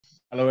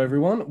Hello,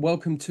 everyone.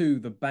 Welcome to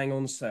the Bang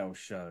on Sales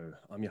Show.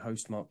 I'm your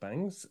host, Mark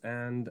Bangs.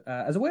 And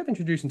as a way of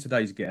introducing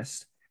today's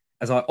guest,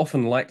 as I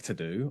often like to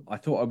do, I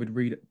thought I would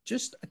read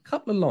just a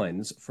couple of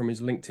lines from his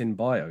LinkedIn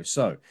bio.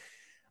 So,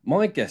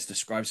 my guest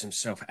describes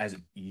himself as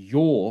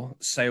your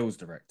sales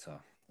director.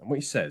 And what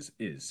he says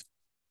is,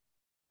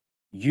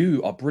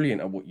 you are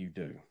brilliant at what you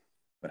do,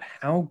 but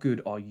how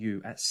good are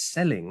you at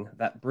selling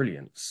that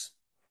brilliance?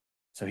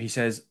 So he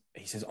says,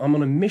 I'm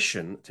on a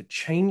mission to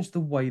change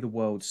the way the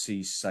world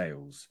sees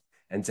sales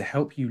and to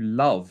help you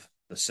love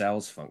the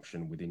sales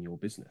function within your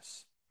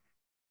business.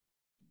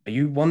 Are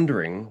you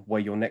wondering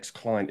where your next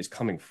client is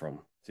coming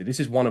from? So this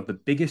is one of the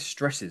biggest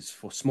stresses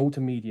for small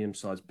to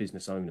medium-sized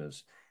business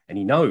owners.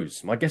 And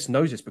my guest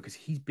knows this because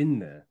he's been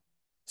there.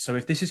 So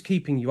if this is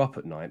keeping you up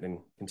at night,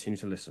 then continue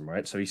to listen,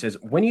 right? So he says,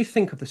 when you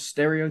think of the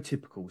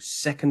stereotypical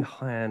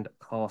second-hand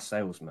car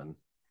salesman,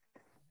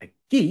 a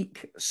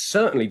geek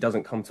certainly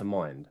doesn't come to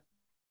mind.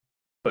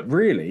 But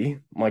really,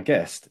 my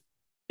guest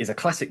is a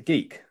classic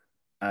geek.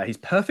 His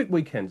perfect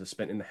weekends are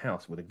spent in the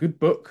house with a good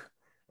book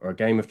or a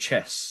game of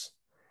chess.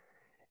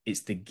 It's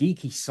the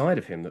geeky side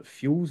of him that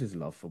fuels his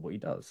love for what he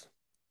does.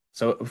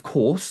 So, of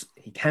course,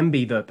 he can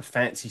be the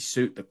fancy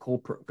suit, the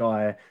corporate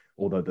guy,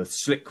 or the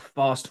slick,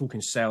 fast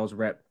talking sales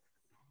rep.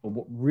 But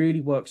what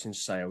really works in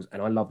sales,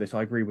 and I love this,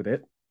 I agree with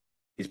it,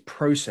 is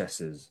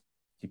processes.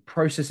 The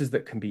processes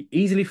that can be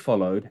easily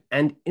followed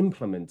and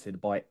implemented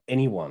by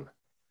anyone,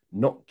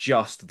 not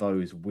just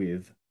those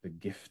with the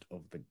gift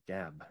of the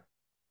gab.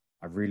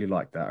 I really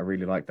like that. I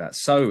really like that.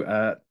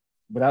 So,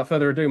 without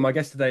further ado, my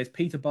guest today is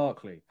Peter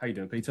Barclay. How you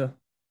doing, Peter?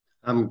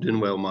 I'm doing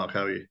well, Mark.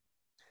 How are you?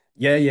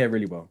 Yeah,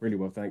 really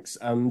well, thanks.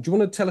 Do you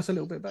want to tell us a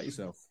little bit about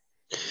yourself?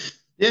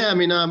 Yeah, I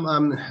suppose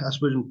I'm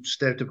a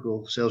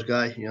stereotypical sales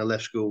guy. I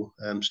left school,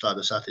 started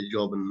a Saturday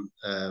job,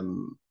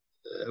 and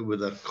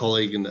with a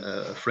colleague and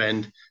a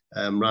friend,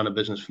 ran a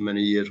business for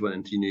many years. Went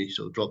into uni,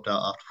 so dropped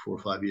out after 4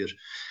 or 5 years.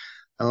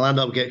 And I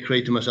landed up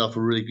creating myself a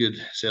really good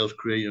sales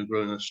career,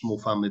 growing a small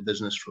family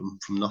business from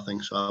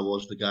nothing. So I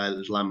was the guy that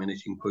was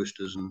laminating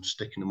posters and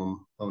sticking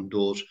them on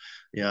doors.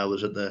 Yeah, I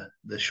was at the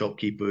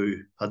shopkeeper who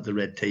had the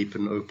red tape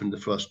and opened the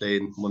first day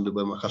and wondered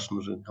where my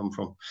customers would come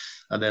from.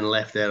 I then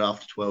left there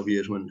after 12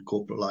 years, went into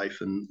corporate life,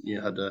 and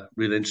had a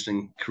really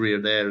interesting career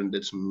there and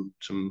did some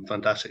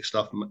fantastic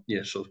stuff.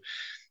 Yeah, so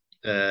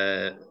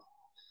uh,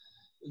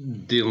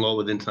 dealing a lot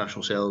with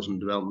international sales and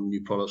developing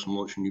new products and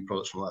launching new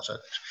products and all that side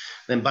of things.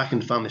 Then back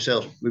into family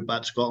sales, moved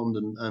back to Scotland,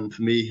 and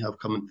for me, I've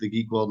come into the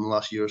geek world in the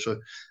last year or so.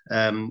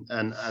 And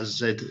as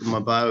I said in my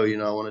bio,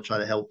 I want to try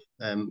to help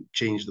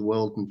change the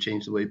world and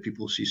change the way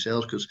people see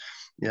sales because,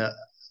 yeah,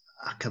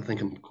 I can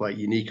think I'm quite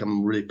unique.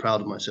 I'm really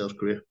proud of my sales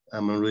career.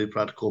 I'm really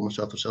proud to call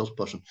myself a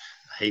salesperson.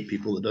 I hate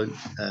people that don't.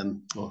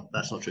 Well,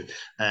 that's not true.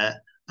 I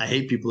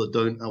hate people that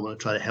don't. I want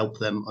to try to help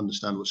them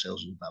understand what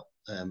sales is about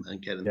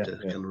and get them Yeah, to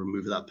yeah. kind of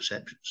remove that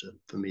perception. So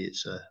for me,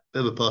 it's a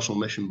bit of a personal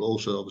mission, but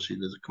also obviously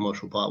there's a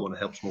commercial part. I want to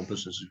help small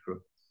businesses grow.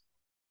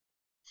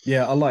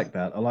 Yeah, I like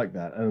that. I like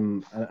that.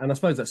 And I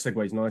suppose that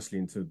segues nicely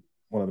into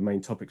one of the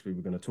main topics we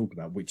were going to talk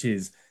about, which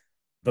is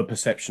the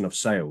perception of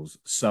sales.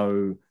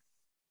 So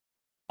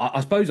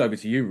I suppose over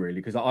to you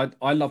really, because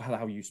I love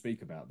how you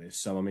speak about this.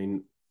 So I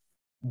mean,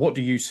 what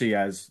do you see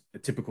as a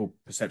typical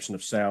perception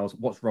of sales?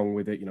 What's wrong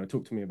with it?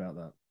 Talk to me about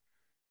that.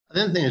 I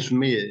don't think it's for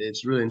me.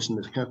 It's really interesting.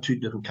 There's kind of two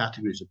different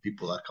categories of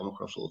people that I come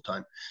across all the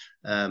time.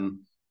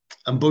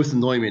 And both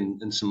annoy me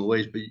in some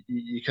ways, but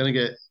you kind of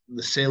get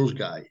the sales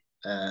guy.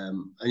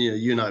 And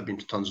you and I have been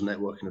to tons of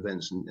networking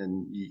events,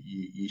 and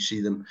you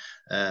see them.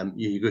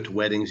 You go to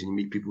weddings and you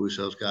meet people who are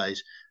sales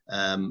guys,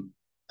 and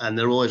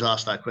they're always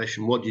asked that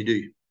question: "What do you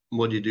do?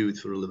 What do you do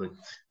for a living?"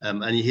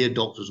 And you hear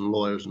doctors and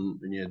lawyers and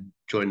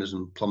joiners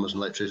and plumbers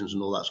and electricians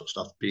and all that sort of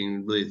stuff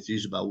being really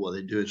enthused about what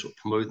they do and sort of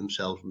promote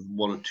themselves with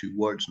one or two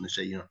words, and they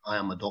say, "I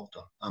am a doctor,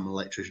 I'm an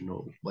electrician,"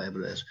 or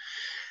whatever it is.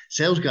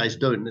 Sales guys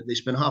don't. They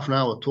spend half an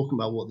hour talking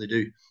about what they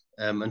do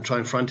and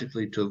trying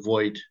frantically to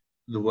avoid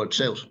the word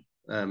sales.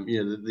 They Well,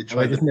 they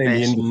try just the name the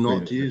best industry not to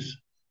that they're use.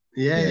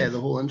 Yeah, yeah. yeah, the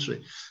whole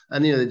industry.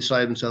 And they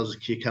describe themselves as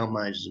key account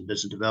managers and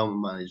business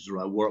development managers, or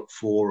I work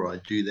for, or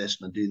I do this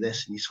and I do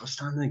this. And you sort of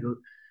stand there and go,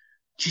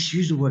 just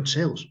use the word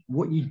sales.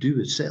 What you do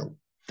is sell.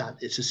 That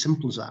it's as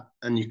simple as that.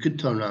 And you could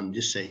turn around and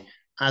just say,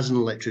 as an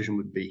electrician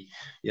would be,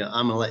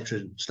 I'm an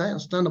electrician.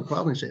 Stand up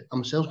proudly and say,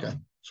 I'm a sales guy.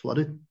 That's what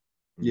I do.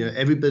 Mhm.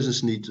 Every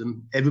business needs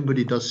them.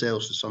 Everybody does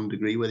sales to some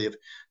degree, whether you have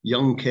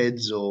young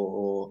kids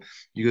or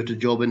you go to a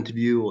job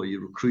interview or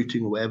you're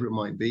recruiting or whatever it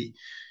might be.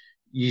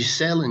 You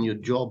sell in your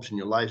jobs and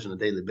your lives on a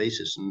daily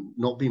basis, and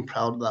not being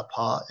proud of that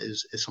part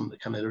is something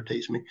that kind of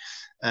irritates me.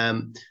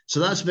 So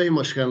that's very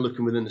much kind of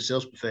looking within the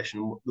sales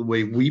profession, the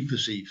way we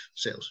perceive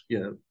sales.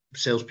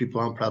 Salespeople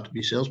aren't proud to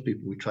be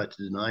salespeople. We try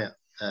to deny it.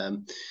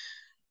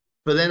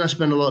 But then I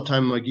spend a lot of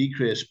time in my geek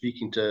career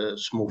speaking to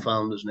small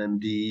founders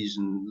and MDs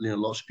and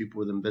lots of people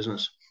within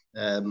business.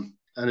 And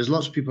there's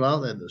lots of people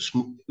out there that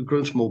have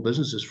grown small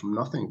businesses from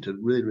nothing to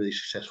really, really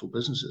successful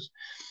businesses.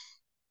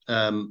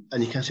 And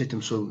you can't say to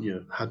them, so,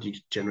 how do you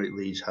generate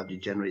leads? How do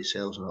you generate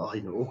sales? And,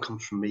 it all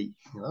comes from me.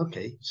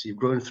 Okay, so you've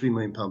grown a £3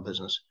 million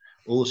business.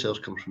 All the sales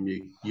comes from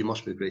you. You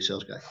must be a great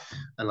sales guy.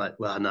 And like,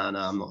 well, no,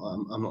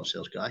 I'm not a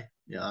sales guy.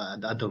 Yeah,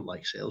 I don't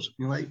like sales.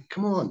 And you're like,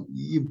 come on,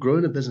 you've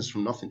grown a business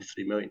from nothing to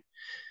 3 million.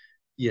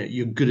 Yeah,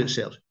 you're good at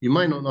sales. You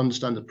might not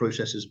understand the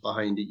processes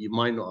behind it. You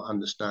might not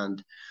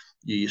understand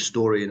your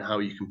story and how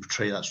you can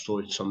portray that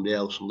story to somebody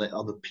else and let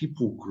other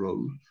people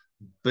grow.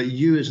 But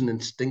you, as an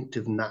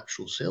instinctive,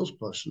 natural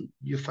salesperson,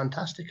 you're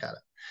fantastic at it.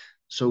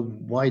 So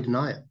why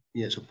deny it?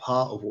 It's a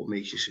part of what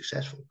makes you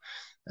successful.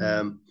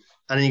 And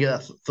then you get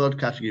that third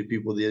category of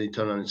people, they only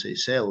turn around and say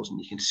sales, and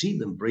you can see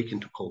them break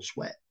into cold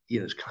sweat.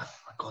 It's kind of,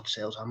 oh my God,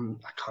 sales, I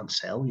can't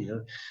sell,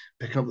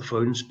 picking up the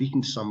phone and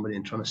speaking to somebody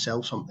and trying to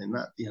sell something,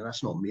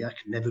 that's not me. I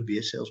could never be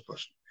a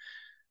salesperson.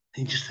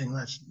 And you just think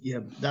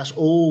that's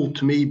all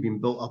to me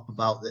being built up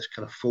about this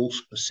kind of false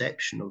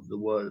perception of the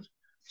word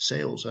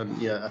sales. And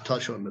I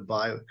touched on it in the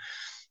bio.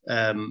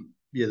 The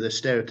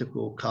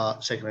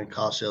stereotypical second-hand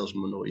car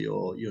salesman, or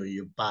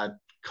your bad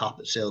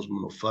carpet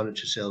salesman, or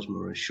furniture salesman,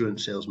 or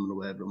insurance salesman, or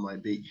whatever it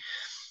might be.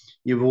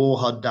 You've all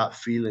had that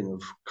feeling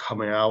of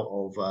coming out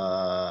of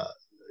a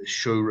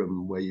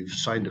showroom where you've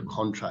signed a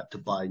contract to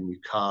buy a new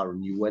car,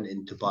 and you went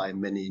in to buy a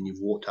Mini, and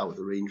you've walked out with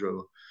a Range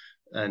Rover,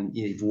 and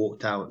you've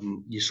walked out,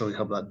 and you suddenly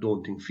have that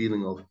daunting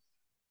feeling of,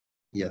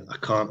 I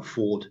can't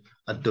afford,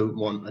 I don't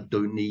want, I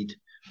don't need,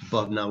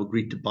 but I've now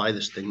agreed to buy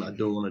this thing that I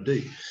don't want to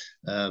do.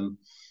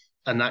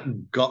 And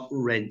that gut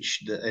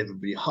wrench that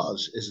everybody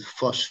has is the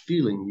first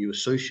feeling you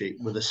associate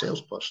with a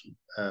salesperson.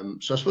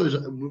 So I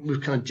suppose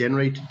we've kind of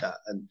generated that.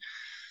 And,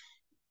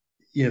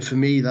 for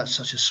me, that's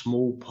such a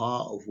small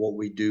part of what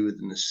we do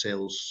within the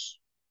sales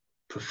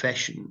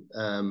profession.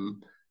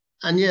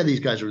 And these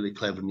guys are really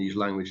clever and use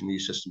language and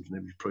use systems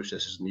and use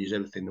processes and use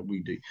everything that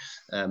we do.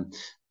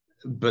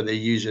 But they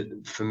use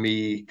it, for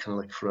me, kind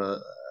of like for a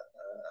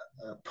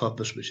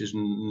purpose which is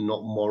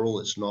not moral,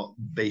 it's not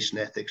based in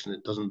ethics, and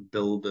it doesn't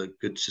build a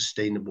good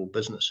sustainable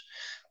business.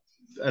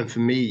 And for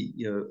me,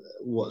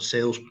 what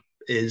sales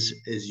is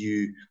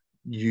you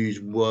use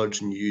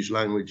words and you use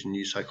language and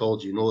use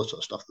psychology and all that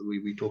sort of stuff that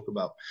we talk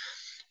about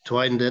to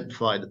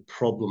identify the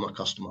problem a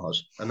customer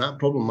has. And that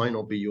problem might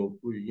not be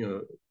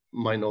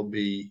might not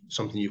be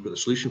something you've got a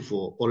solution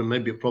for, or it may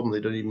be a problem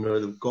they don't even know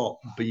they've got,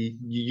 but you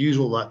use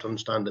all that to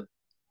understand the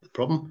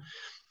problem.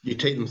 You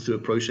take them through a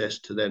process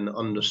to then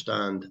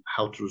understand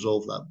how to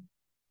resolve that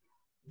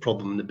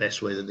problem in the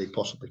best way that they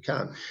possibly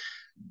can.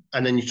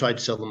 And then you try to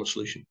sell them a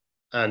solution.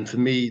 And for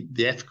me,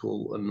 the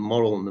ethical and the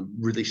moral and the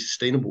really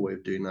sustainable way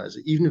of doing that is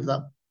that even if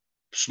that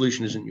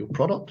solution isn't your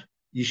product,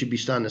 you should be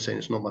standing there saying,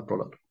 it's not my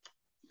product.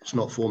 It's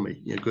not for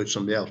me. Go to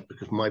somebody else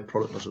because my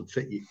product doesn't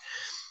fit you.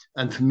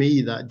 And for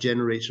me, that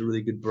generates a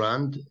really good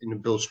brand, and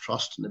it builds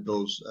trust and it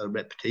builds a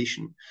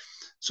reputation.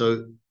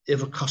 So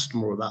if a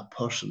customer or that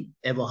person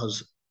ever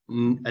has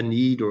a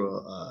need or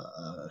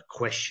a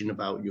question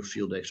about your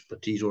field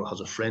expertise, or has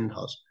a friend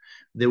has,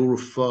 they will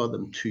refer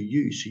them to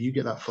you. So you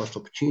get that first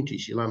opportunity.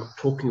 So you'll end up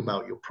talking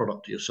about your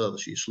product, your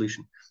service, your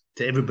solution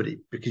to everybody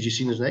because you're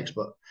seen as an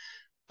expert.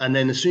 And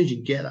then as soon as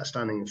you get that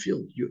standing in the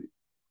field,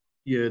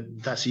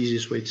 that's the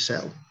easiest way to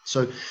sell.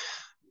 So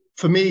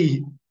for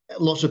me,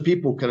 lots of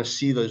people kind of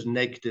see those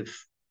negative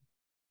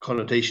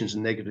connotations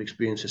and negative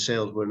experience of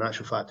sales, where in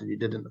actual fact, if you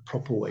did it in the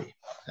proper way,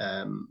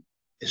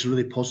 it's a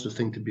really positive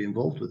thing to be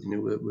involved with.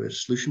 We're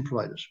solution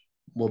providers.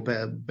 What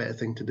better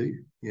thing to do?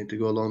 To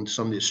go along to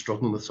somebody who's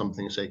struggling with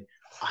something and say,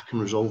 I can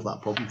resolve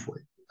that problem for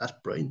you. That's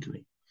brilliant to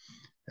me.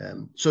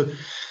 So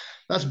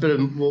that's a bit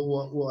of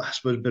what I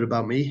suppose a bit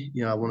about me.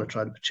 I want to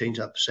try to change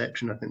that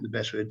perception. I think the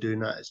best way of doing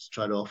that is to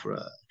try to offer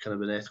a kind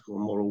of an ethical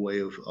and moral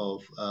way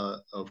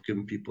of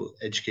giving people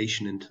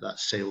education into that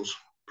sales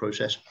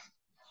process.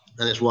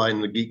 And that's why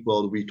in the Geek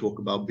world, we talk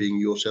about being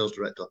your sales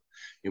director.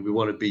 We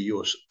want to be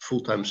your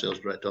full-time sales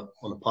director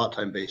on a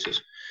part-time basis.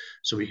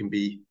 So we can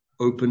be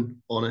open,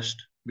 honest,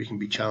 we can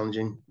be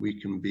challenging, we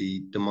can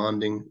be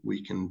demanding,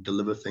 we can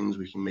deliver things,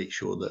 we can make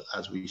sure that,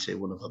 as we say,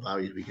 one of our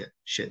values, we get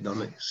shit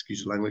done,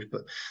 excuse the language,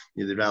 but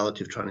the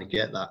reality of trying to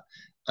get that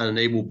and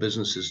enable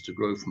businesses to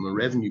grow from a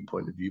revenue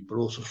point of view, but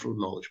also from a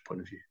knowledge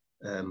point of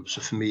view.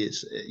 So for me,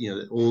 it's,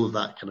 all of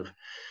that kind of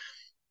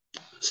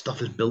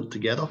stuff is built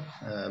together.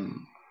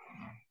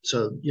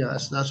 So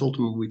that's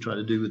ultimately what we try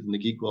to do within the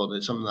Geek world.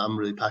 It's something that I'm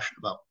really passionate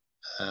about,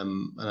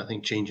 and I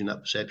think changing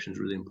that perception is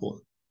really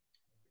important.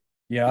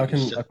 Yeah, I can.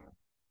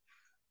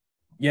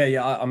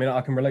 I mean,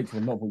 I can relate to a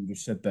lot of what you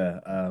just said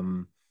there.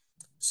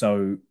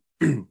 So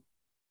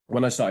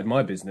when I started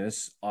my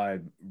business, I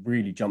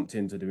really jumped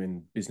into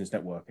doing business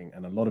networking,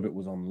 and a lot of it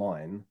was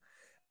online.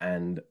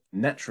 And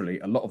naturally,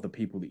 a lot of the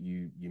people that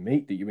you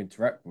meet, that you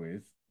interact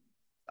with,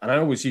 and I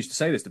always used to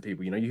say this to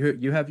people,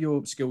 you have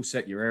your skill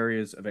set, your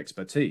areas of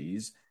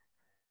expertise,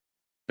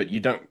 but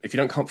if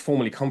you don't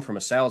formally come from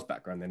a sales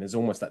background, then there's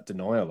almost that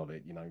denial of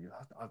it. And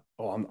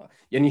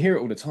you hear it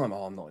all the time.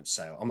 Oh, I'm not in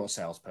sales. I'm not a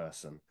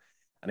salesperson.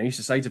 And I used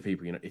to say to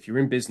people, if you're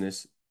in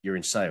business, you're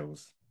in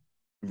sales,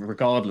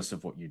 regardless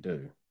of what you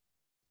do.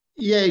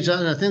 Yeah,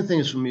 exactly. I think the thing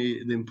is, for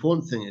me, the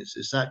important thing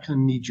is that kind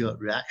of knee-jerk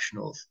reaction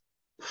of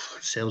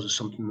sales is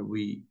something that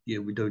we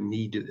don't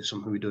need. It's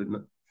something we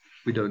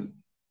don't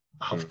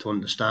have to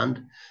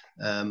understand.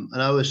 And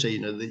I always say,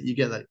 you know, that you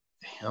get that.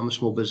 I'm a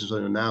small business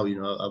owner now.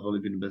 You know, I've only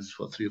been in business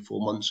for 3 or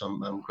 4 months.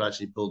 I'm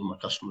gradually building my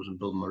customers and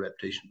building my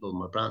reputation, building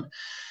my brand.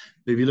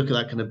 But if you look at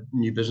that kind of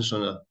new business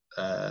owner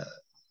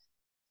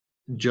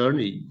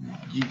journey,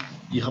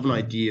 you have an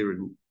idea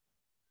and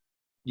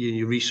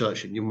you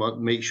research it. You might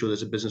make sure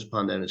there's a business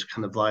plan there and it's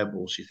kind of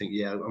viable. So you think,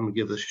 yeah, I'm going to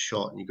give this a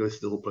shot. And you go through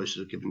the whole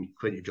process of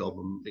quitting your job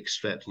and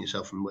extracting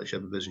yourself from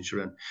whichever business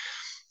you're in.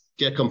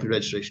 Get a company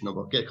registration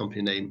number, get a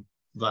company name,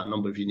 VAT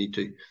number if you need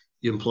to.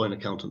 You employ an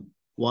accountant.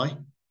 Why?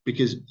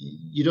 Because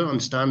you don't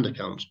understand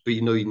accounts, but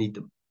you know you need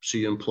them. So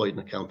you employed an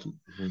accountant.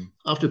 Mm-hmm.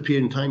 After a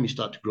period of time, you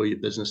start to grow your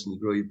business and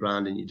you grow your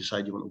brand and you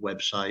decide you want a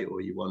website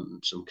or you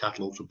want some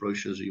catalogs or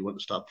brochures or you want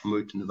to start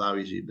promoting the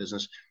values of your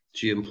business.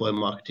 So you employ a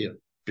marketeer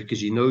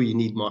because you know you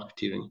need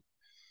marketeering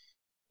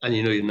and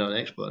you know you're not an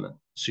expert in it.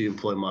 So you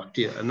employ a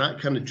marketeer. And that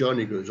kind of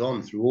journey goes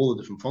on through all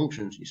the different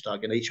functions. You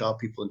start getting HR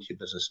people into your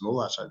business and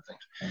all that side of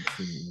things.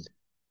 Absolutely.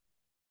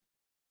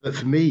 But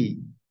for me,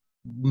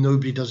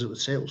 nobody does it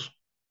with sales.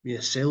 Yeah,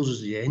 sales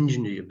is the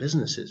engine of your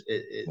business.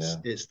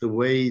 It's the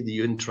way that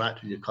you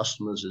interact with your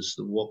customers. It's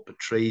what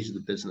betrays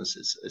the business.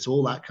 It's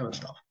all that kind of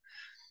stuff.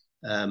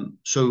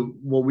 So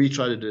what we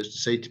try to do is to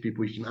say to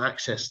people, you can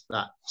access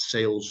that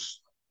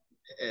sales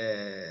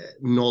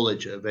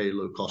knowledge at a very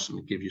low cost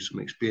and give you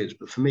some experience.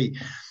 But for me,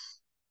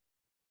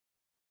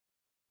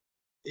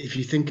 if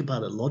you think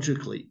about it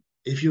logically,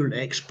 if you're an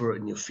expert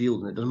in your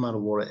field, and it doesn't matter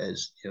what it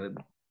is, you know,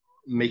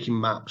 making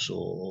maps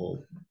or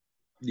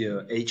you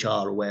know,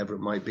 HR or whatever it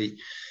might be,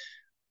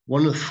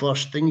 one of the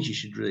first things you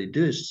should really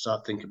do is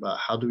start thinking about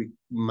how do we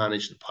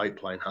manage the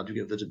pipeline? How do we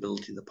get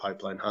visibility of the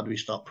pipeline? How do we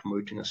start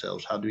promoting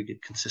ourselves? How do we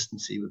get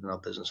consistency within our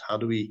business? How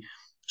do we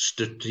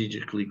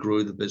strategically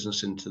grow the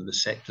business into the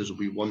sectors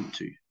we want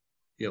to?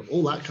 You know,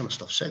 all that kind of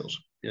stuff, sales.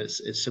 You know,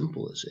 it's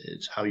simple.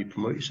 It's how you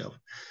promote yourself.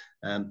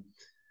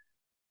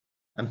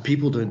 And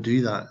people don't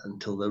do that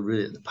until they're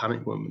really at the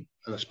panic moment.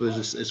 And I suppose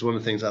it's one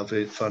of the things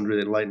I've found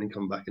really enlightening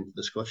coming back into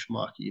the Scottish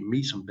market. You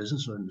meet some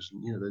business owners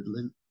and, you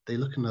know, they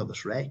look a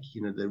nervous wreck.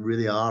 You know, they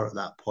really are at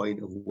that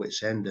point of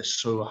wit's end. They're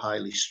so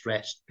highly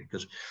stressed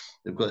because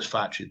they've got this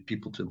factory of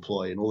people to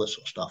employ and all this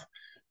sort of stuff.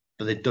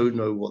 But they don't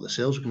know what the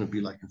sales are going to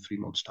be like in 3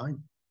 months'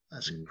 time.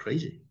 That's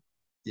crazy.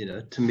 You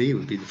know, to me, it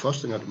would be the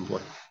first thing I'd employ.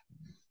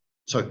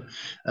 So,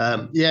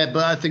 yeah,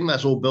 but I think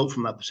that's all built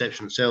from that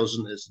perception of sales,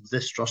 and it's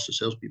distrust of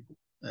salespeople.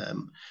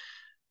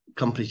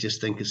 Companies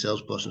just think a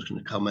salesperson is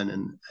going to come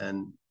in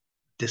and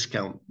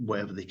discount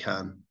whatever they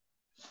can,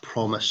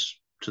 promise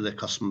to their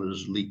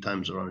customers lead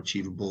times are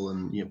unachievable,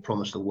 and you know,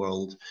 promise the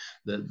world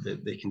that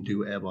they can do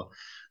whatever.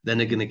 Then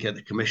they're going to get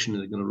the commission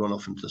and they're going to run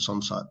off into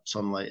the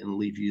sunlight and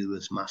leave you with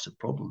this massive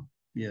problem.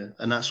 Yeah,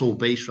 and that's all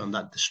based on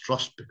that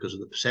distrust because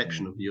of the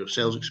perception of your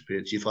sales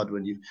experience you've had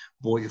when you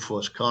bought your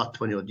first car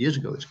 20 odd years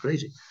ago. It's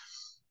crazy.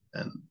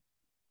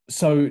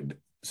 So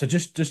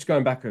just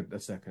going back a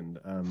second,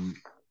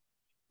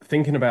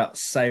 thinking about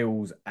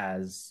sales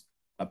as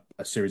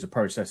a series of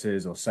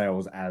processes or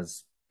sales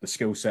as the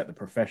skill set, the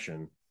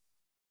profession,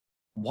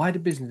 why do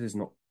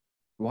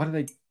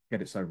they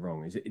get it so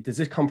wrong? Does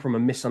this come from a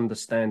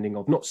misunderstanding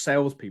of not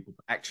salespeople,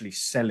 but actually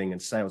selling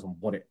and sales and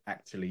what it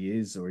actually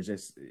is? Or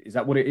is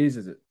that what it is?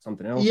 Is it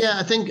something else? Yeah,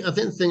 I think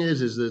the thing is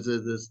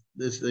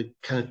there's the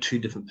kind of two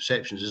different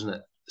perceptions, isn't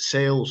it?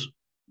 Sales,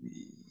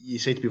 you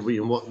say to people,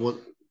 you know,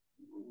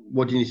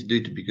 what do you need to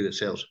do to be good at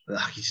sales? You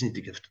just need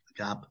to give the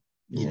gab.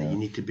 You know, you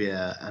need to be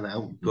an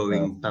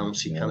outgoing,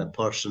 bouncy kind of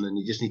person, and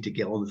you just need to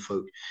get on with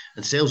folk.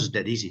 And sales is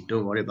dead easy.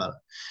 Don't worry about it.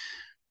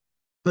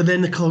 But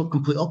then the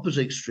complete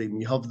opposite extreme,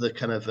 you have the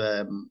kind of,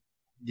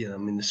 you know, I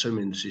mean, there's so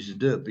many industries to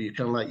do it, but you're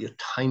kind of like your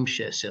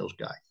timeshare sales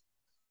guy.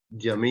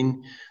 Do you know what I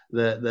mean?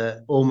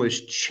 That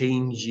almost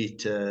change you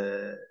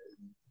to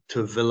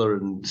a villa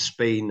in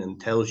Spain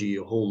and tells you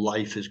your whole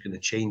life is going to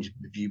change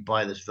if you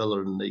buy this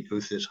villa, and they go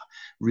through this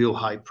real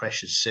high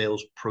pressure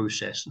sales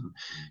process and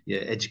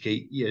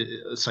educate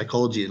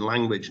psychology and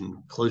language and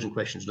closing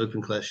questions and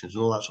open questions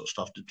and all that sort of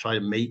stuff to try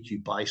to make you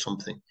buy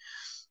something.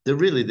 They're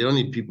really the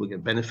only people who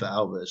get benefit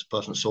out of it is the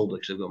person who sold it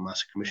because they've got a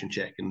massive commission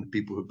check and the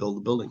people who build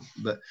the building.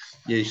 But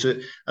yeah, so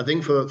I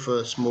think for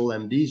small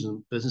MDs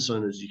and business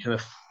owners, you kind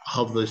of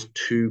have those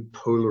two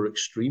polar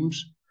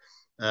extremes.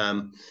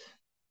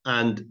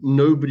 And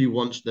nobody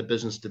wants their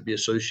business to be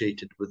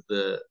associated with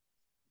the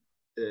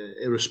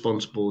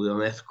irresponsible, the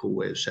unethical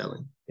way of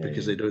selling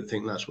because they don't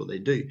think that's what they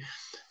do.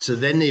 So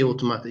then they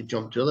automatically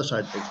jump to the other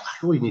side and think,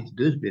 all you need to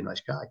do is be a nice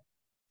guy.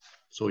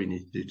 That's all you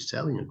need to do to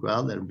sell. You know, go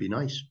out there and be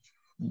nice.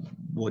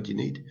 What do you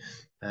need?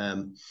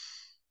 And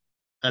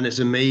it's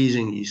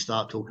amazing. You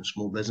start talking to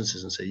small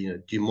businesses and say, you know,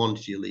 do you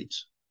monitor your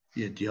leads?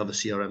 You know, do you have a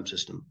CRM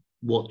system?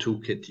 What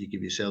toolkit do you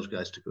give your sales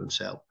guys to go and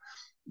sell?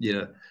 You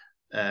know,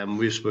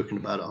 we've spoken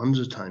about it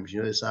hundreds of times.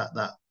 You know, it's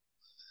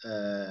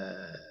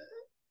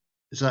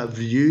that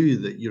view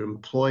that you're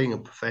employing a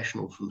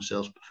professional from the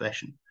sales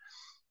profession,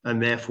 and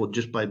therefore,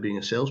 just by being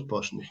a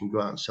salesperson, you can go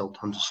out and sell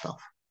tons of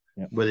stuff.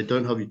 Yeah. where they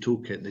don't have your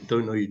toolkit, they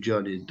don't know your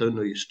journey, they don't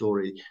know your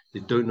story, they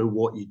don't know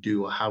what you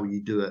do or how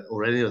you do it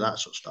or any of that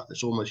sort of stuff.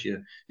 It's almost,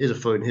 here's a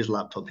phone, here's a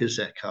laptop, here's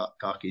a set of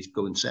car keys,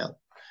 go and sell.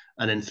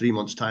 And in 3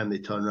 months' time, they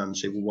turn around and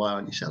say, well, why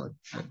aren't you selling?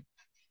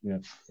 Yeah.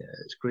 Yeah,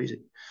 it's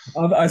crazy.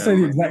 I say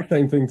the exact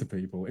same thing to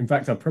people. In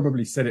fact, I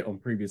probably said it on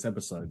previous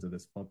episodes of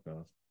this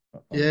podcast.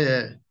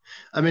 Yeah.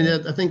 I mean,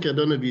 I think, I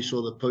don't know if you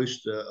saw the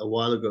post a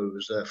while ago, it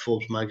was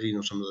Forbes magazine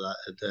or something like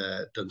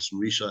that had done some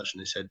research,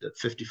 and they said that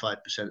 55%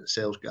 of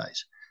sales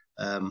guys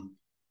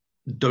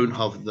don't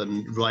have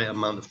the right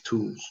amount of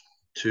tools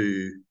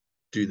to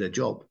do their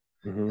job.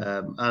 Mm-hmm.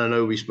 And I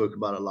know we spoke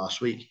about it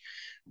last week,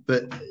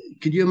 but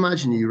could you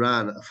imagine you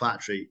ran a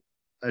factory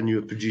and you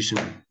were producing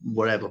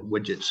whatever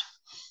widgets,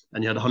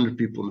 and you had 100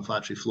 people on the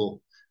factory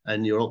floor,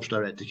 and your ops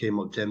director came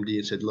up to MD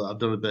and said, look, I've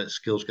done a bit of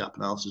skills gap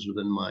analysis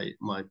within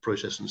my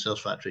process and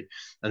sales factory,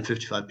 and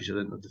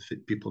 55% of the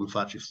people on the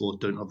factory floor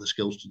don't have the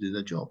skills to do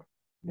their job.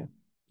 Yeah.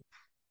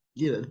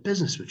 The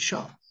business would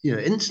shut.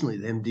 Instantly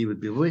the MD would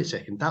be, wait a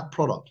second, that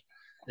product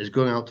is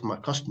going out to my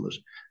customers,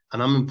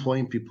 and I'm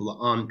employing people that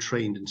aren't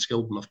trained and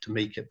skilled enough to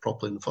make it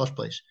properly in the first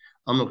place.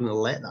 I'm not going to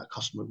let that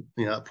customer,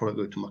 that product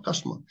go to my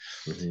customer.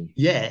 Mm-hmm.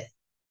 Yeah,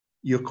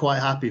 you're quite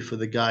happy for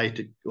the guy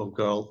or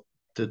girl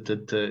to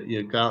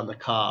go out in the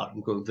car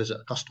and go and visit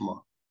a customer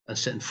and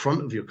sit in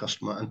front of your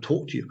customer and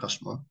talk to your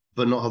customer,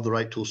 but not have the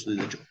right tools to do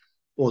their job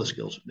or the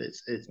skills.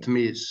 To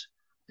me,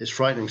 it's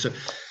frightening. So,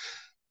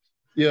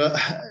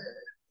 to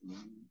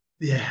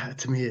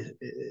me,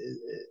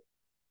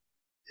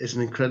 it's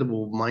an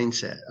incredible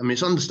mindset. I mean,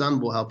 it's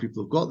understandable how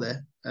people have got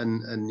there,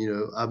 and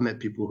I've met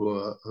people who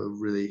are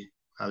really,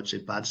 I would say,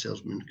 bad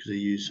salesmen because they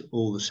use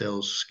all the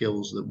sales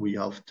skills that we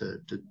have to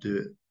do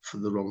it for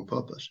the wrong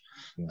purpose.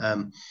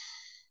 Yeah.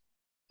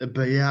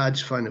 But yeah, I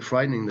just find it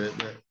frightening that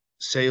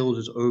sales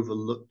is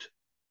overlooked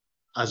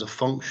as a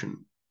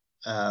function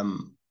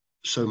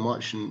so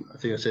much. And I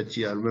think I said to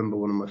you, I remember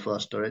one of my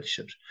first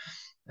directorships.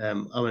 I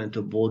went into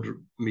a board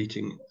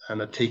meeting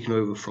and I'd taken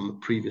over from a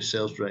previous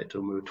sales director,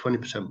 and we were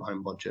 20%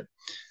 behind budget.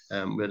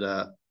 We had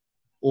an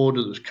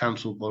order that was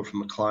cancelled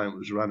from a client,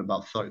 which was around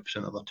about 30%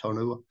 of our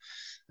turnover.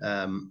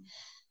 And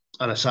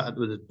I sat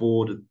with a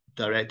board of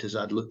directors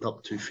I'd looked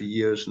up to for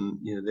years, and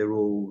they were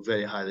all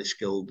very highly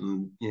skilled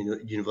and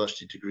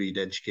university degreed,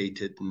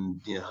 educated, and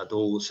had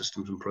all the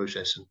systems and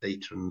processes and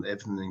data and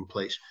everything in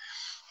place.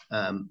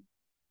 And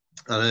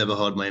I never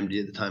heard my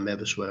MD at the time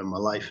ever swear in my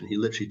life, and he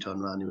literally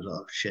turned around and he was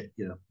like, oh, shit,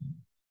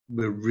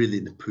 we're really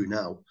in the poo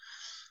now.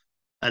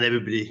 And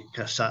everybody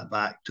kind of sat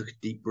back, took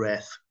a deep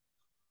breath,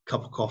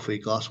 cup of coffee,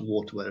 glass of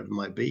water, whatever it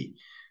might be.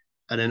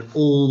 And then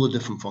all the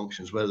different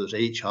functions, whether it's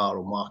HR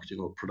or marketing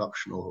or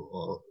production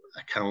or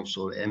accounts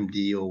or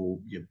MD or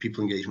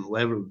people engagement,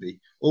 whatever it would be,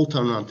 all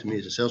turn around to me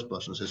as a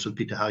salesperson and say, so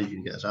Peter, how are you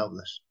going to get us out of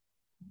this?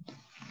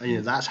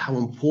 And that's how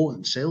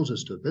important sales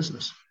is to a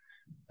business.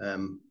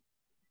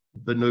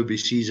 But nobody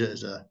sees it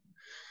as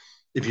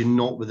if you're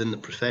not within the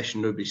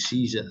profession, nobody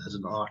sees it as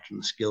an art and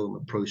a skill and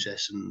a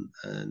process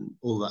and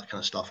all that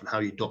kind of stuff, and how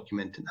you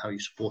document it and how you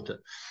support it.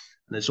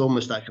 And it's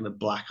almost that kind of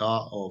black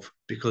art of,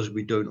 because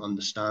we don't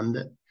understand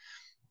it,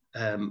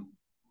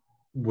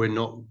 we're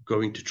not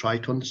going to try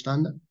to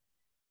understand it.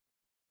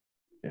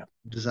 Yeah.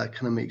 Does that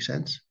kind of make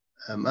sense?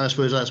 I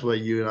suppose that's where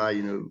you and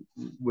I,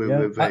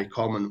 we're very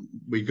common.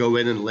 We go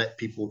in and let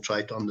people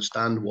try to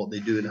understand what they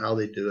do and how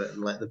they do it,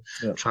 and let them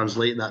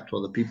translate that to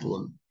other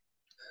people.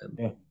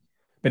 And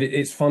but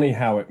it's funny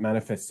how it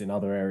manifests in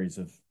other areas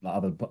of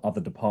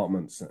other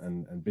departments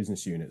and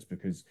business units.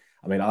 Because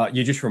I mean,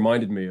 you just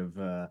reminded me of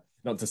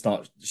not to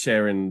start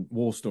sharing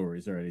war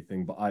stories or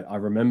anything, but I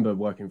remember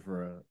working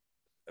for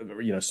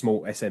a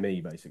small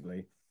SME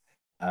basically.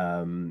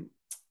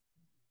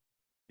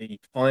 The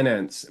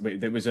finance,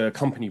 there was a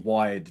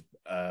company-wide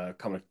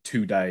kind of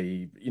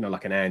 2-day,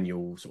 like an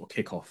annual sort of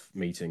kickoff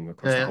meeting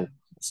across the whole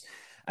business.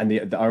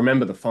 And I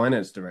remember the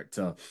finance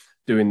director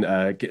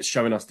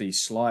showing us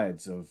these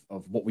slides of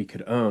what we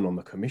could earn on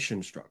the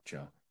commission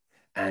structure.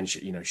 And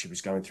she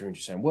was going through and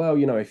she's saying, well,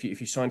 if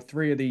you sign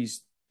 3 of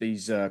these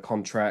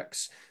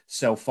contracts,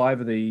 sell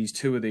 5 of these,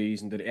 2 of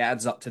these, and that it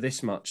adds up to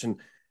this much. And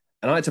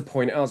I had to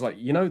point out, I was like,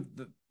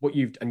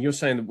 and you're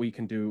saying that we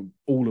can do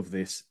all of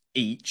this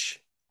each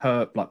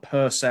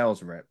per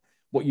sales rep.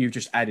 What you've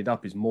just added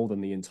up is more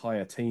than the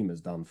entire team has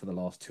done for the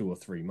last 2 or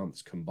 3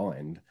 months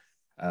combined.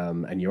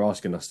 And you're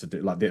asking us to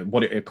do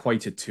what it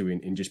equated to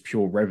in just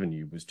pure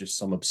revenue was just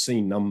some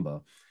obscene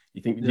number.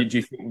 Did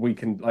you think we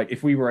can,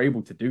 if we were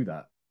able to do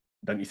that,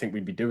 don't you think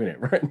we'd be doing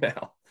it right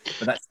now?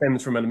 But that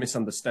stems from a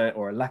misunderstanding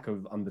or a lack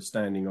of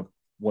understanding of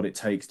what it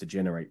takes to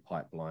generate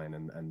pipeline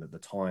and the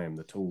time,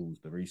 the tools,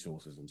 the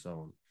resources, and so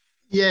on.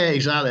 Yeah,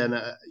 exactly. And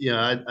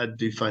I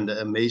do find it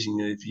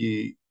amazing if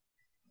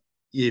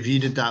you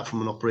did that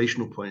from an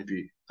operational point of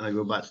view, and I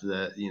go back to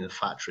the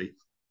factory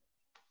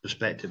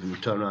perspective, and you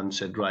turn around and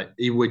said, right,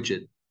 a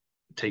widget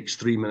takes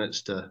 3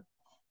 minutes to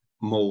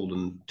mold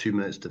and 2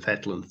 minutes to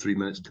fettle and 3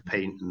 minutes to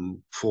paint and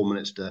 4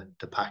 minutes to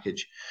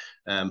package,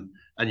 and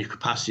your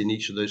capacity in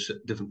each of those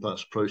different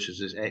parts of the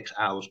process is X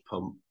hours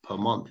per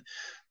month.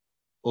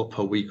 or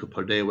per week or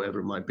per day, whatever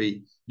it might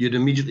be, you'd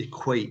immediately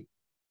equate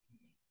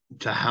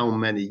to how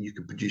many you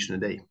could produce in a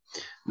day.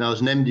 Now,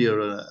 as an MD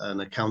or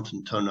an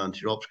accountant turn around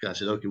to your ops guy and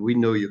said, okay, we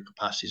know your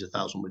capacity is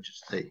 1,000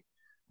 widgets a day,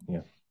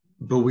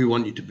 but we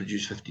want you to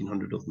produce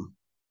 1,500 of them.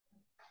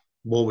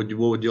 What would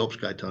the ops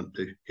guy turn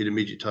to? He'd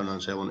immediately turn around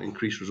and say, I want to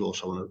increase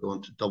resource, I want to go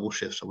into double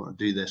shifts, I want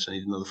to do this, I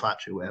need another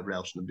factory, whatever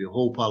else. And there'd be a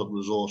whole pile of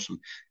resource and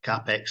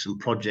CapEx and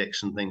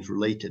projects and things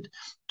related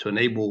to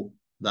enable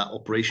that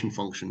operation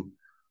function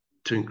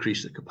to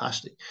increase the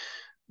capacity.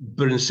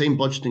 But in the same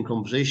budgeting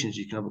conversations,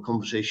 you can have a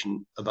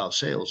conversation about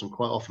sales, and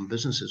quite often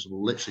businesses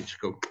will literally just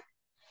go,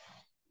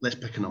 let's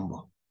pick a number.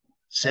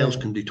 Sales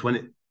can do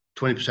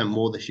 20%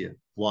 more this year.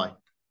 Why?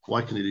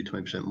 Why can they do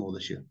 20% more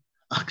this year?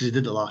 Because they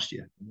did it last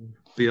year.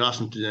 But you're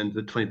asking them to then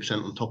do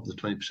 20% on top of the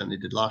 20% they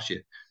did last year.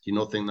 Do you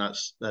not think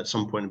that's at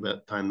some point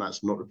about time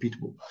that's not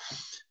repeatable?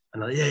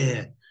 And like,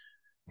 yeah.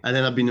 And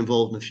then I've been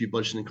involved in a few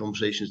budgeting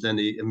conversations. Then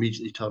they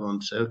immediately turn on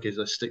and say, okay,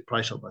 let's stick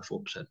price up by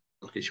 4%.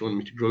 Okay, so you want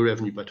me to grow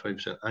revenue by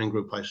 20% and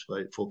grow price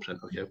by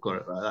 4%. Okay, I've got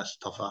it. Right, that's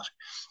a tough ask.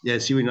 Yeah,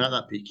 see, when you're at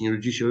that peak, can you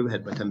reduce your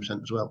overhead by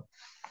 10% as well?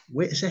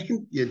 Wait a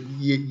second.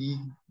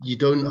 You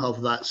don't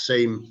have that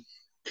same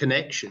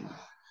connection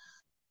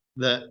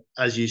that,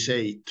 as you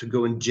say, to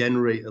go and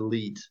generate a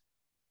lead,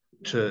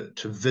 to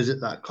visit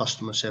that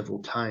customer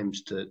several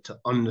times, to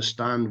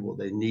understand what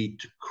they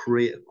need, to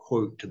create a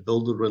quote, to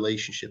build a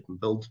relationship and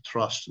build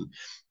trust and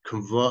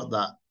convert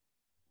that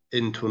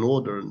into an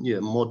order.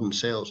 And modern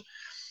sales,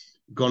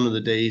 gone are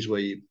the days where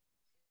you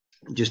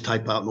just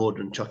type out an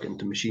order and chuck it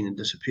into machine and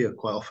disappear.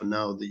 Quite often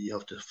now that you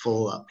have to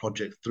follow that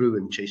project through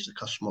and chase the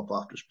customer up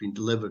after it's been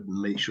delivered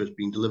and make sure it's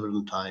been delivered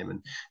on time. And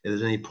if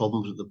there's any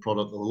problems with the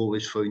product, they'll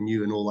always phone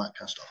you and all that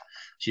kind of stuff.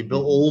 So you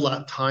build all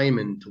that time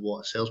into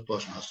what a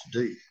salesperson has to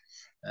do.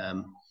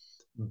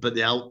 But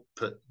the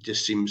output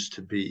just seems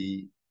to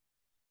be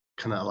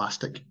kind of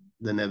elastic.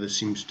 There never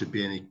seems to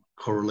be any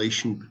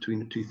correlation between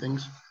the two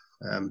things.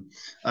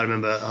 I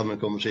remember having a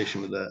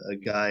conversation with a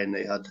guy, and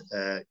they had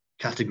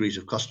categories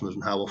of customers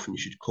and how often you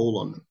should call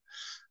on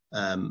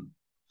them.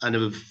 And they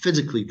were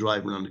physically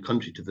driving around the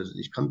country to visit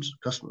these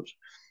customers.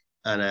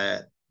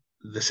 And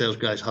the sales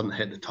guys hadn't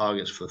hit the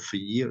targets for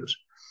years.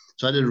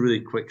 So I did a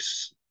really quick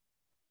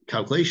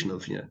calculation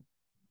of,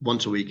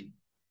 once a week,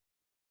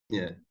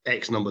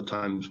 X number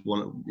times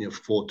one,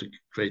 4 to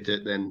create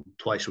it, then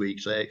twice a week,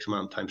 so X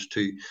amount times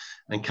 2,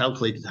 and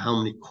calculated how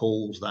many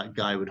calls that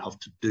guy would have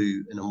to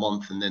do in a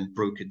month, and then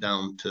broke it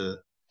down to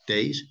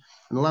days,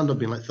 and it landed up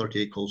being like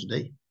 38 calls a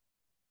day.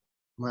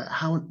 I'm like,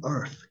 how on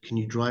earth can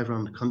you drive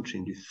around the country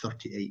and do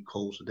 38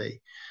 calls a day?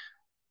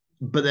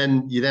 But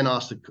then you then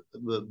ask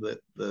the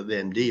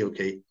MD,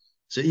 okay,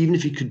 so even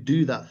if you could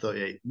do that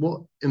 38,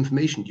 what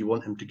information do you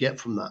want him to get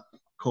from that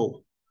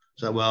call?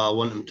 So, well, I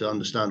want them to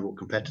understand what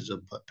competitors are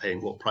paying,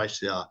 what price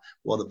they are,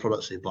 what the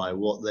products they buy,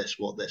 what this.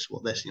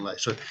 And you're like,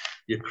 so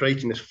you're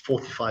creating this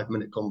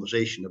 45-minute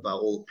conversation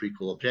about all the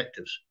pre-call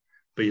objectives,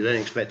 but you're then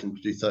expecting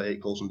to do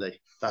 38 calls a day.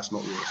 That's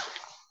not realistic.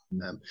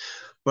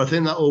 But I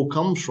think that all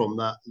comes from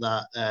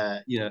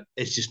that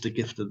it's just a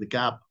gift of the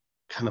gab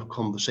kind of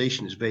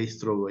conversation. It's very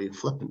throwaway and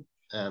flippant.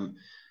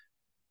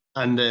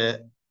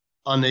 And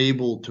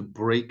unable to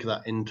break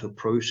that into a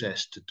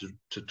process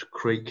to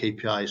create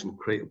KPIs and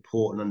create a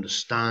report and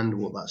understand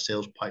what that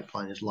sales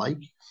pipeline is like,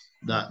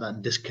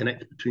 that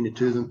disconnect between the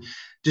two of them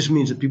just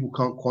means that people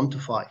can't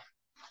quantify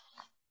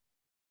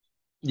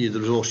the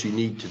resource you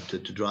need to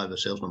drive a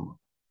sales number.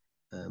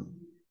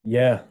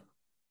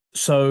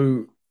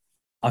 So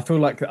I feel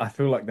like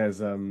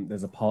there's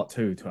a part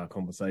 2 to our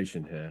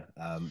conversation here,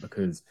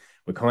 because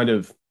we're kind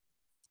of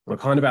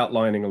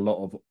outlining a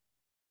lot of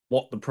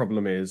what the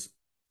problem is,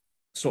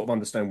 sort of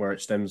understand where it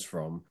stems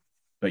from.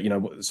 But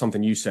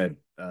something you said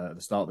at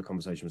the start of the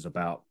conversation was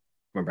about,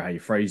 remember how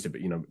you phrased it,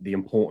 but the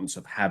importance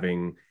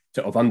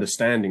of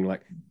understanding,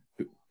 like,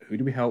 who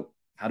do we help,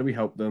 how do we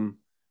help them,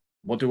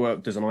 what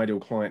does an ideal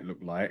client look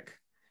like,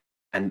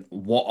 and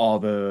what are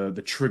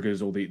the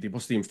triggers, or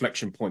what's the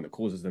inflection point that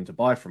causes them to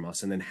buy from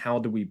us, and then how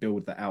do we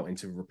build that out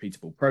into a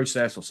repeatable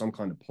process or some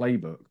kind of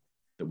playbook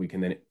that we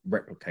can then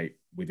replicate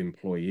with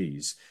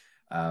employees.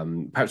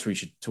 Perhaps we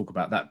should talk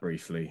about that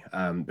briefly,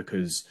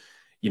 because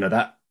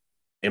that,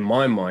 in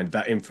my mind,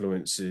 that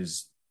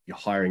influences your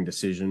hiring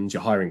decisions,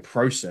 your hiring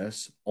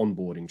process,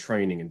 onboarding,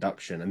 training,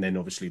 induction, and then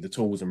obviously the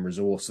tools and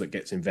resource that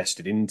gets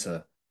invested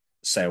into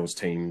sales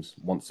teams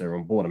once they're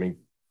on board. I mean,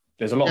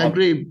 there's a lot. I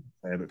agree.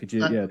 There, but could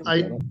you?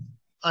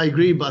 I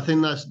agree, but I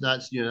think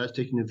that's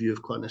taking the view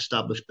of quite an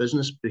established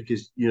business,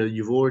 because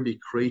you've already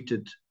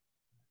created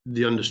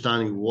the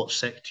understanding of what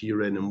sector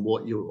you're in and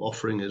what your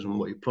offering is and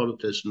what your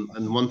product is.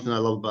 And one thing I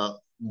love about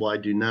what I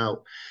do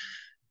now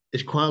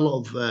is quite a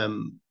lot of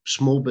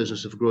small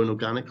business have grown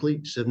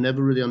organically, so they've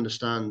never really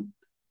understand.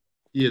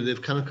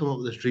 They've kind of come up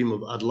with this dream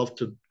of, I'd love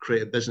to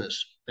create a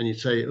business, and you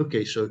say,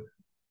 okay, so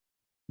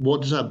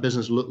what does that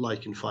business look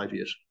like in 5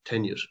 years,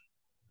 10 years?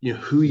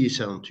 Who are you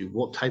selling to?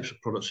 What types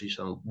of products are you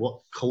selling? What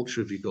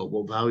culture have you got?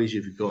 What values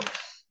have you got?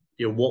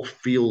 What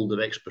field of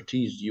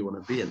expertise do you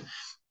want to be in?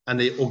 and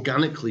they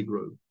organically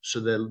grow. So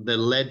they're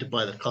led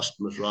by the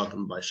customers rather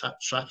than by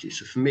strategy.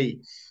 So for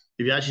me,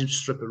 if you actually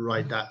strip it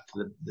right back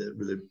to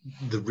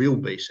the real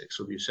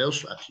basics of your sales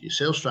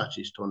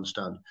strategy is to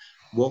understand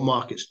what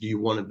markets do you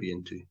want to be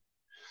into?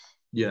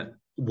 Yeah.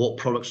 What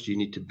products do you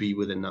need to be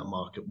within that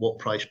market? What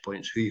price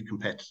points? Who are your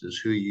competitors?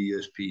 Who are your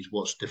USPs?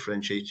 What's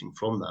differentiating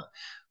from that?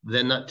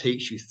 Then that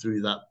takes you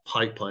through that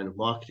pipeline of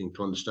marketing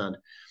to understand,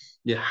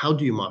 how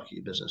do you market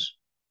your business?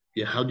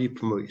 How do you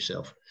promote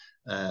yourself?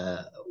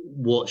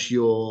 What's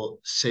your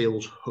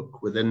sales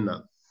hook within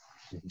that?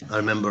 I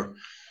remember,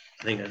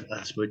 I think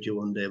I spoke to you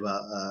one day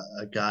about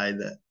a guy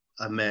that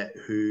I met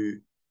who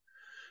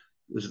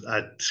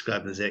I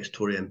described as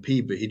ex-Tory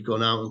MP, but he'd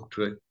gone out and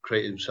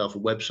created himself a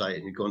website,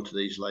 and he'd gone to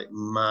these like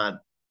mad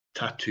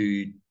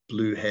tattooed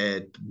blue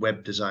haired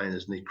web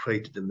designers, and they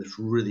created them this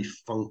really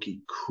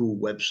funky, cool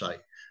website,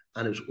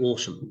 and it was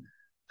awesome.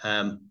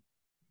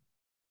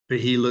 But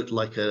he looked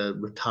like a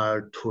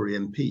retired Tory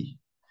MP.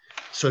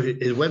 So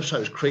his website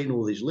was creating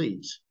all these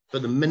leads,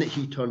 but the minute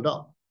he turned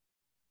up,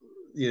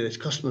 his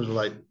customers were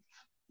like,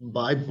 but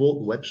I bought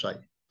the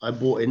website. I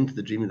bought into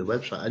the dream of the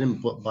website. I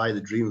didn't buy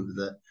the dream of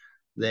the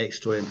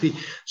ex-Tory MP.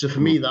 So for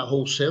me, that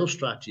whole sales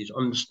strategy is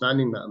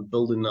understanding that and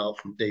building that up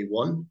from day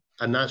one.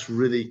 And that's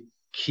really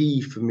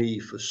key for me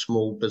for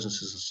small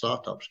businesses and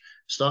startups.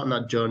 Starting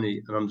that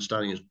journey and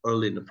understanding as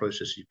early in the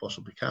process as you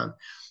possibly can,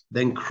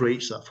 then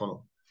creates that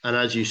funnel. And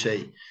as you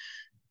say,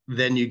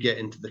 then you get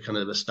into the kind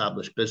of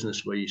established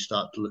business where you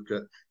start to look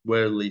at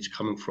where are the leads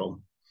coming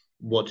from.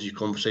 What does your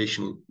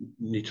conversation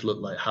need to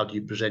look like? How do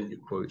you present your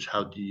quotes?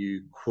 How do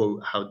you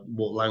quote?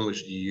 What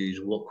language do you use?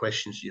 What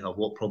questions do you have?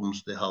 What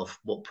problems do they have?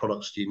 What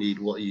products do you need?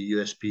 What are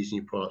your USPs in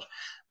your products?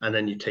 And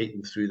then you take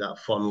them through that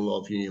funnel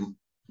of your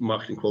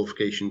marketing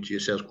qualification to your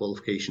sales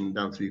qualification,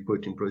 down through your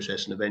quoting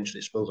process, and eventually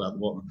it spills out the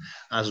bottom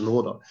as an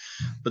order.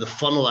 But the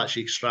funnel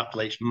actually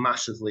extrapolates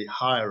massively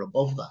higher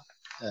above that.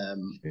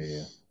 And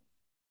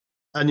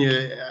I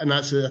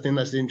think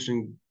that's the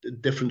interesting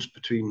difference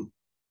between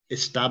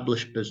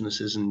established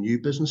businesses and new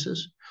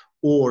businesses,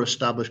 or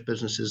established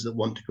businesses that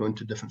want to go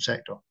into a different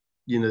sector.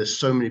 There's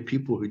so many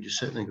people who just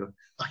sit there and go,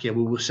 okay,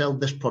 well, we'll sell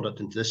this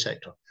product into this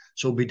sector,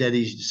 so it'll be dead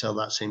easy to sell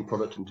that same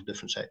product into a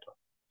different sector.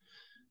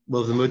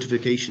 Well, the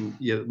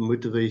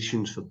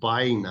motivations for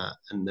buying that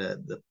and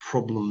the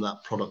problem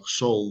that product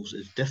solves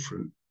is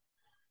different.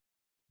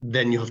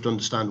 Then you have to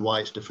understand why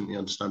it's different. You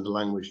understand the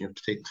language, and you have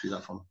to take it through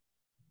that funnel.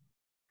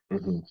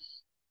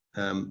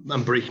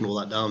 And breaking all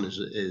that down is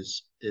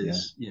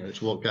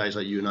it's what guys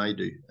like you and I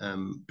do,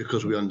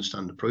 because we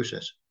understand the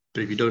process.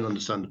 But if you don't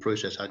understand the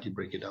process, how do you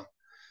break it down?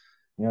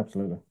 Yeah,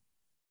 absolutely.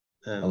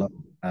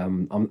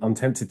 I'm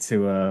tempted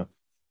to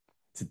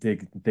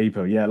dig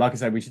deeper. Yeah, like I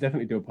said, we should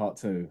definitely do a part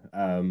two.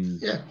 Well,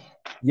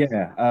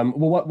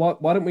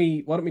 why don't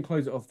we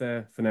close it off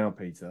there for now,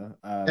 Peter?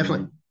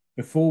 Definitely.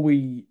 Before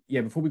we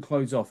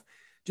close off,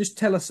 just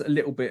tell us a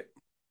little bit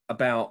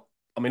about.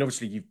 I mean,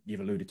 obviously you've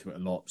alluded to it a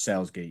lot,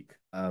 Sales Geek.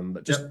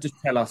 But just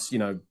tell us,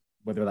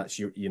 whether that's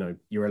your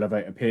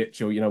elevator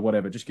pitch or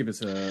whatever. Just give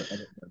us a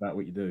bit about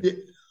what you do. Yeah,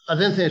 I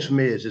don't think for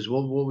me is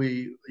what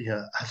we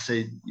I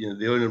say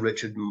the owner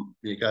Richard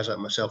and guys like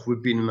myself,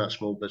 we've been in that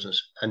small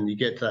business, and you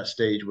get to that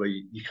stage where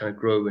you kind of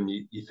grow and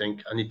you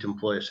think I need to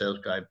employ a sales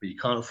guy, but you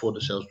can't afford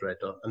a sales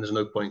director, and there's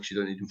no point because you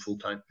don't need him full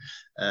time.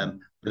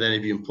 But then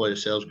if you employ a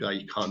sales guy,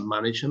 you can't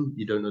manage him.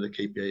 You don't know the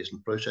KPIs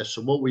and process.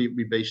 So what we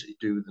basically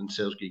do within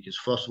Sales Geek is,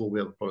 first of all, we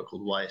have a product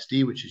called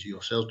YSD, which is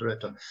your sales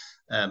director.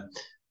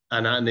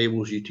 And that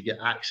enables you to get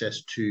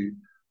access to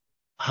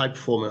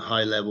high-performing,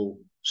 high-level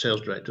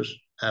sales directors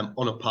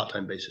on a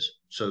part-time basis.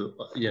 So,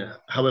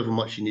 however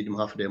much you need them,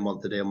 half a day, a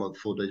month,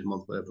 4 days a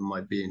month, whatever it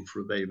might be, in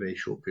for a very, very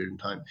short period of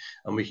time.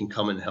 And we can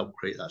come in and help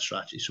create that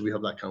strategy. So we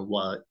have that kind of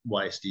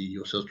YSD,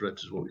 your sales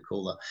director is what we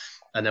call that.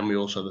 And then we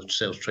also have a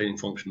sales training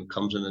function that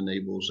comes in and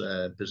enables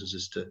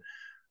businesses to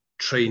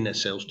train their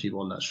sales team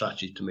on that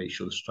strategy to make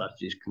sure the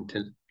strategy is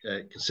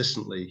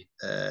consistently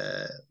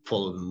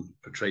followed and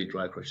portrayed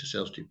right across the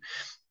sales team.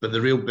 But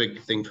the real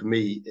big thing for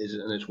me is,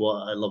 and it's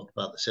what I loved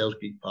about the Sales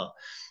Geek part,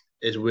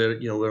 is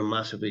we're a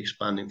massively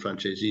expanding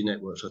franchisee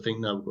network. So I think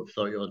now we've got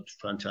 30 odd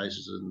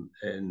franchises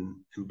in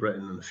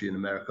Britain and a few in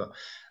America,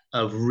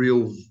 of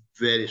real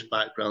various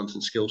backgrounds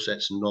and skill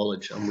sets and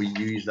knowledge, and we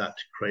use that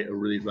to create a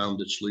really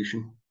rounded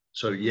solution.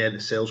 So the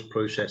sales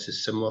process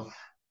is similar,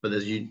 but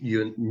there's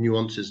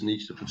nuances in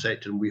each different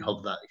sector, and we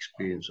have that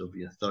experience of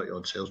 30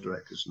 odd sales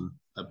directors and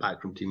a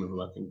backroom team of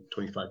I think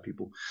 25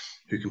 people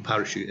who can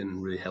parachute in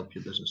and really help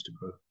your business to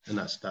grow. And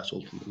that's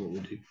ultimately what we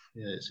do.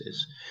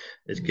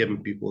 It's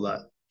giving people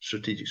that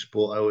strategic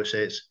support. I always say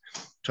it's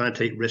trying to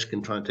take risk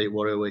and trying to take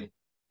worry away.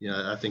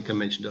 I think I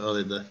mentioned it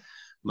earlier,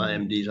 my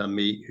MDs I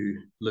meet who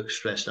look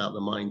stressed out of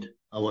their mind.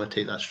 I want to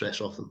take that stress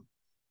off them.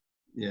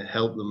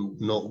 Help them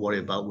not worry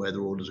about where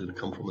their orders are going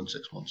to come from in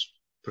 6 months.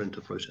 Put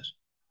into the process.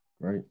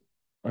 Great.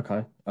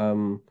 Okay.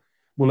 Well,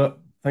 look,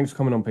 thanks for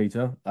coming on,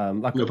 Peter.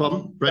 No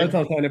problem. Right.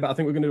 But I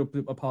think we're going to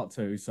do a part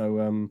two,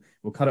 so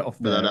we'll cut it off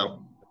there. Put that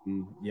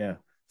out.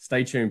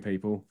 Stay tuned,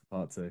 people, for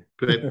part two.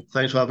 Great.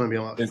 Thanks for having me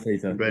on. Thanks,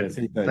 Peter. Great.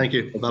 Yeah, thank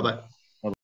you. Bye-bye.